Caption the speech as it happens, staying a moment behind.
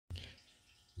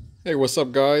Hey, what's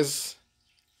up, guys?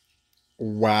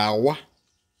 Wow.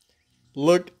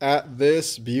 Look at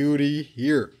this beauty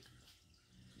here.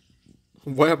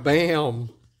 Bam.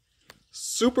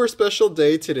 Super special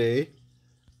day today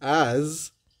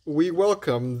as we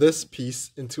welcome this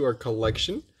piece into our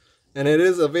collection, and it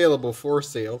is available for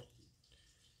sale.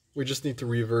 We just need to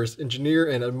reverse engineer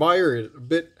and admire it a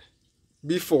bit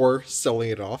before selling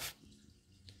it off.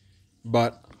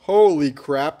 But holy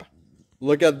crap,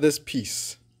 look at this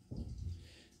piece.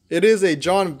 It is a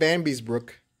John Vanbiesbrouck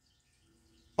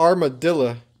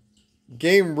Armadilla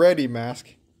game ready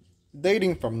mask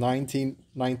dating from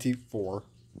 1994.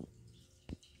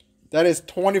 That is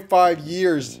 25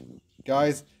 years,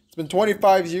 guys. It's been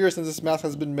 25 years since this mask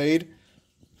has been made.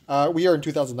 We are in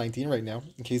 2019 right now,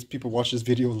 in case people watch this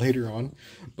video later on.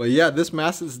 But yeah, this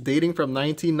mask is dating from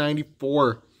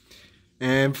 1994.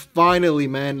 And finally,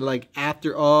 man, like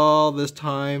after all this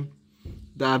time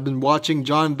that I've been watching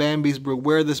John Vanbiesbrouck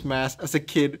wear this mask as a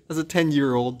kid, as a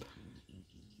 10-year-old,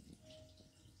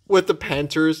 with the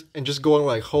Panthers, and just going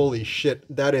like, holy shit,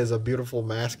 that is a beautiful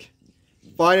mask.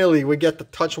 Finally, we get to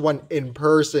touch one in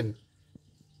person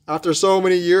after so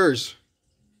many years.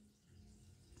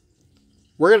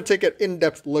 We're going to take an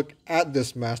in-depth look at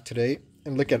this mask today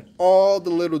and look at all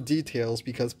the little details,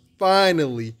 because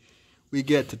finally we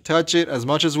get to touch it as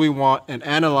much as we want and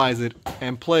analyze it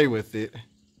and play with it.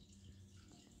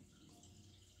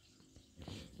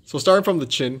 So starting from the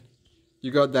chin,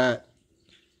 you got that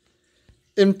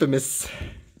infamous,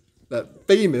 that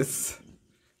famous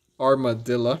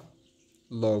Armadilla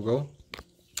logo.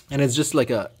 And it's just like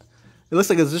it looks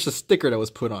like it's just a sticker that was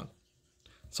put on.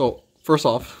 So first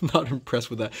off, not impressed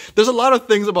with that. There's a lot of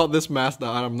things about this mask that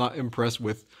I'm not impressed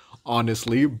with,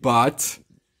 honestly, but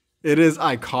it is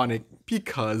iconic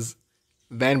because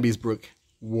Vanbiesbrouck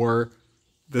wore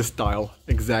this style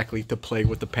exactly to play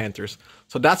with the Panthers.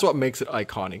 So that's what makes it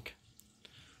iconic.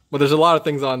 But there's a lot of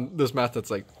things on this mask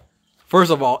that's like,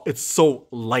 first of all, it's so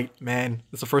light, man.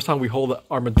 It's the first time we hold an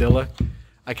Armadilla.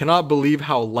 I cannot believe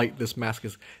how light this mask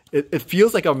is. It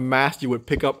feels like a mask you would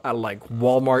pick up at like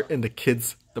Walmart in the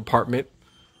kids department.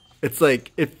 It's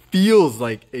like, it feels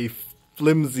like a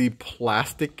flimsy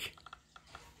plastic.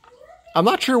 I'm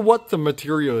not sure what the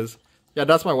material is. Yeah,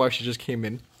 that's my wife. She just came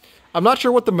in. I'm not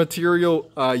sure what the material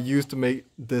used to make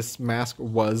this mask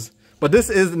was, but this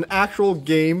is an actual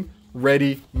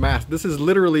game-ready mask. This is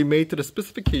literally made to the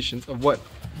specifications of what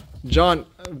John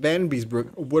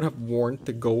Vanbiesbrouck would have worn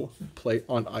to go play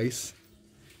on ice.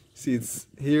 See, it's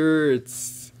here.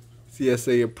 It's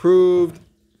CSA approved,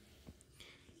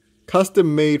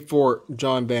 custom made for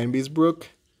John Vanbiesbrouck,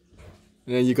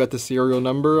 and then you got the serial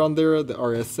number on there, the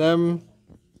RSM,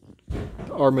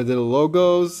 the Armadilla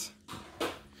logos.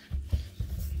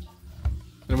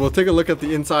 And we'll take a look at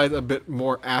the inside a bit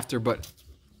more after, but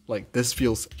like this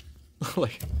feels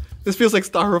like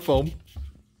styrofoam.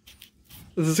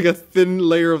 This is like a thin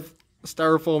layer of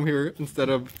styrofoam here instead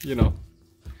of, you know,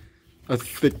 a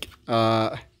thick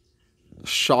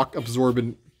shock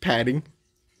absorbent padding.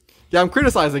 Yeah, I'm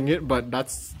criticizing it, but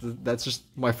that's just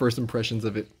my first impressions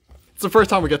of it. It's the first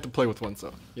time we get to play with one,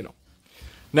 so, you know.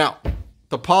 Now,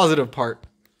 the positive part,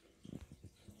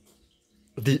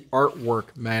 the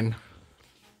artwork, man.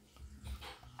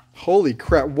 Holy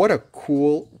crap, what a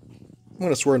cool... I'm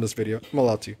gonna swear in this video. I'm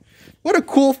allowed to. What a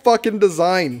cool fucking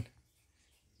design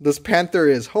this Panther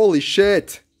is. Holy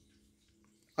shit.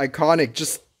 Iconic.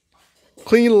 Just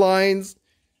clean lines.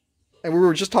 And we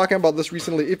were just talking about this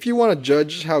recently. If you want to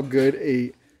judge how good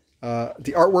the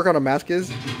artwork on a mask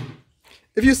is,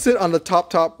 if you sit on the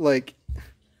top like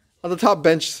on the top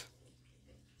bench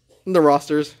in the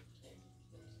rafters,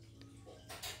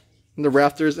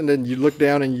 and then you look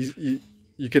down and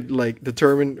you could like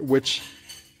determine which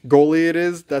goalie it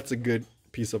is, that's a good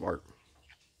piece of art.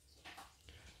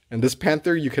 And this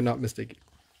Panther, you cannot mistake it.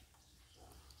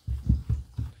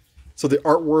 So the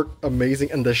artwork,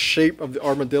 amazing, and the shape of the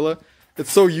Armadilla,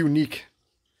 it's so unique.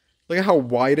 Look at how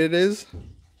wide it is.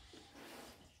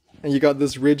 And you got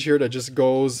this ridge here that just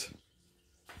goes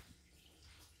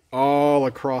all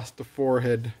across the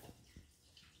forehead.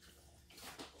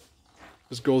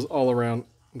 Just goes all around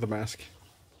the mask.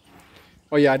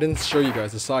 Oh yeah, I didn't show you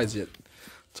guys the size yet.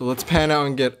 So let's pan out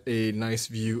and get a nice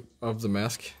view of the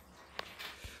mask.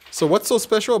 So what's so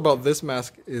special about this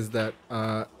mask is that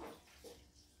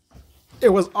it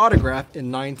was autographed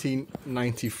in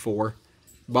 1994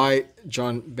 by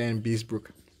John Vanbiesbrouck.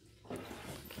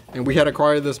 And we had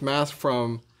acquired this mask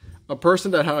from a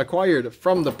person that had acquired it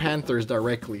from the Panthers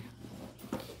directly.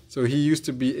 So he used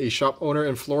to be a shop owner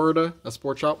in Florida, a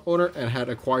sports shop owner, and had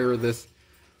acquired this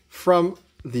from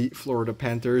the Florida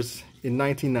Panthers in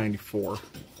 1994.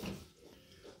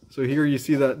 So here you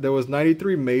see that there was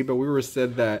 93 made, but we were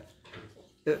said that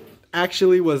it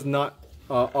actually was not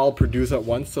all produced at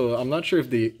once. So I'm not sure if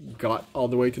they got all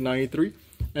the way to 93.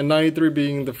 And 93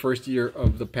 being the first year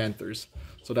of the Panthers.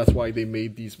 So that's why they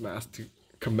made these masks to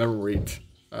commemorate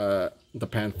the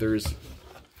Panthers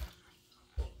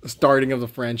starting of the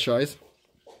franchise.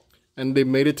 And they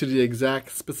made it to the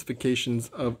exact specifications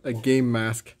of a game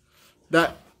mask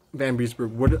that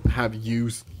Vanbiesbrouck would have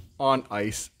used on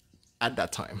ice at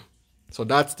that time. So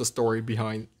that's the story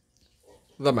behind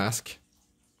the mask.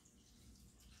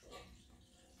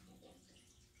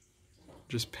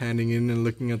 Just panning in and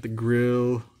looking at the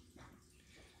grill.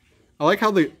 I like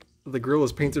how the grill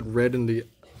is painted red in the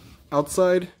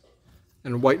outside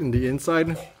and white in the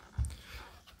inside.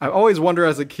 I always wonder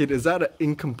as a kid, is that an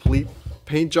incomplete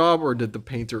paint job or did the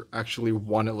painter actually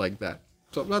want it like that?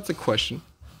 So that's a question.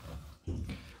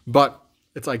 But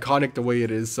it's iconic the way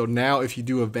it is. So now if you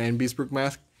do a Vanbiesbrouck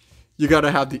mask, you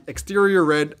gotta have the exterior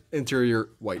red, interior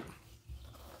white.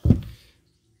 And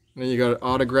then you got an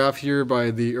autograph here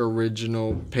by the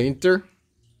original painter,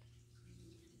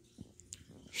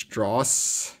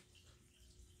 Strauss.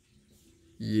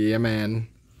 Yeah, man.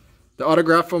 The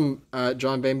autograph from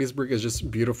John Vanbiesbrouck is just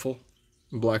beautiful.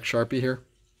 Black Sharpie here.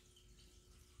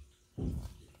 You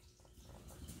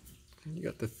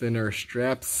got the thinner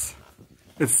straps.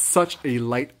 It's such a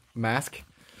light mask.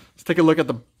 Let's take a look at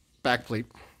the back plate.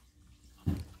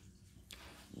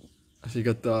 So you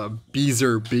got the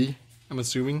Beezer B, I'm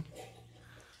assuming.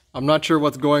 I'm not sure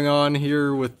what's going on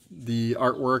here with the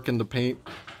artwork and the paint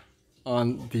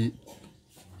on the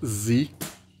Z.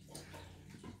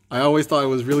 I always thought it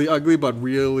was really ugly, but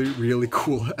really, really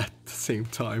cool at the same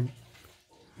time.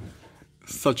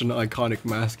 Such an iconic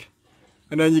mask.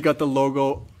 And then you got the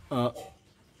logo on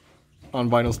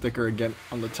vinyl sticker again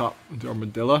on the top, the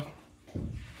Armadilla.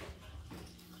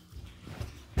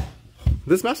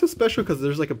 This mask is special because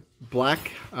there's like a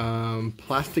black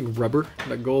plastic rubber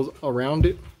that goes around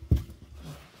it.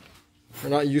 We're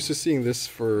not used to seeing this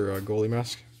for a goalie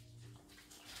mask.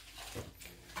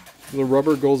 The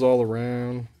rubber goes all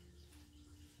around.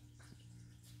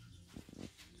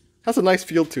 Has a nice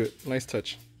feel to it, nice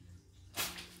touch.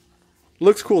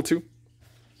 Looks cool too.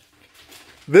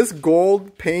 This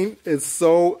gold paint is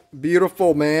so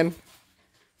beautiful, man.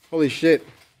 Holy shit.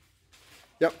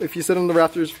 Yep, if you sit on the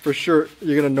rafters, for sure,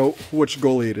 you're going to know which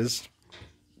goalie it is.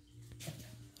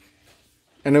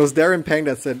 And it was Darren Pang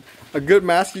that said, a good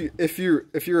mask, if you're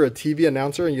a TV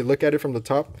announcer and you look at it from the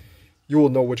top, you will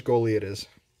know which goalie it is.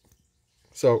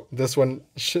 So this one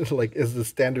is the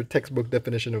standard textbook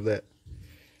definition of that.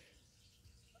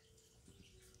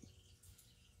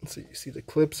 So you see the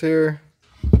clips here.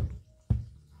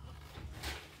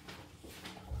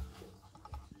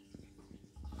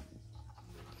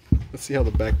 Let's see how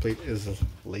the back plate is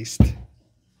laced.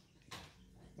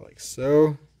 Like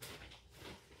so.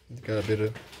 It's got a bit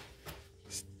of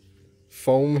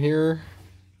foam here.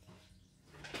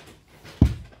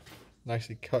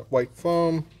 Nicely cut white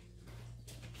foam.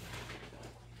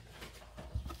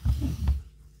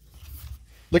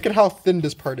 Look at how thin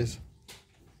this part is.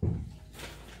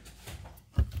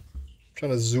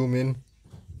 Trying to zoom in.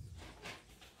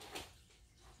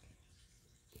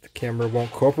 The camera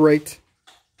won't cooperate.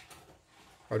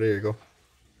 Oh, there you go.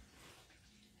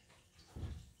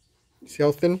 See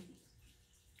how thin?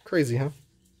 Crazy, huh?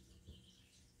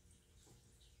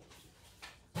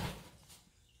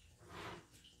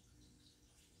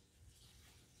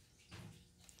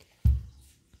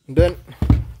 And then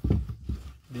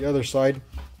the other side.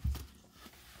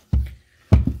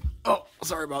 Oh,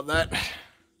 sorry about that.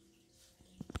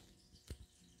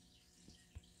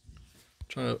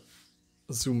 Trying to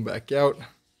zoom back out.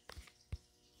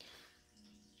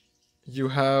 You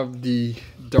have the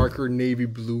darker navy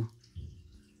blue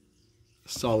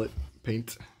solid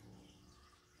paint.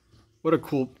 What a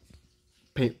cool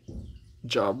paint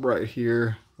job right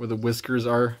here where the whiskers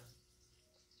are.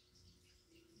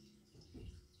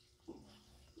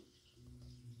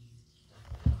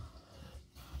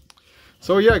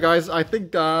 So yeah, guys, I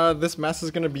think this mask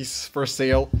is going to be for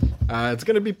sale. It's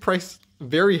going to be priced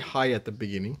very high at the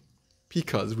beginning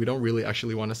because we don't really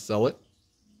actually want to sell it.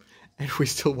 And we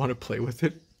still want to play with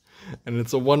it. And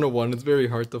it's a one-of-one. It's very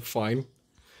hard to find.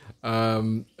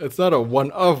 It's not a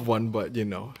one-of-one, but you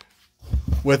know,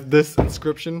 with this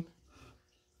inscription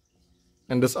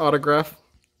and this autograph,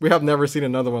 we have never seen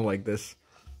another one like this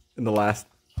in the last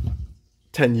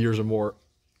 10 years or more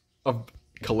of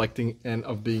collecting and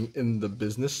of being in the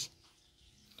business.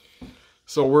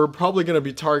 So we're probably going to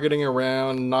be targeting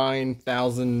around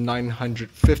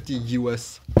 9,950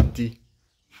 USD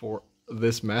for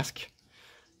this mask.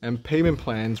 And payment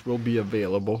plans will be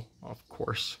available, of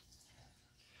course.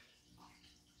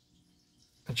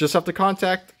 Just have to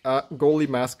contact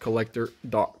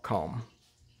goaliemaskcollector.com.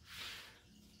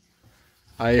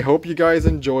 I hope you guys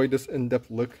enjoyed this in-depth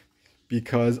look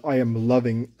because I am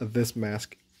loving this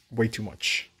mask way too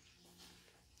much.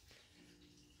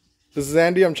 This is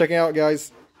Andy. I'm checking out,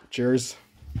 guys. Cheers.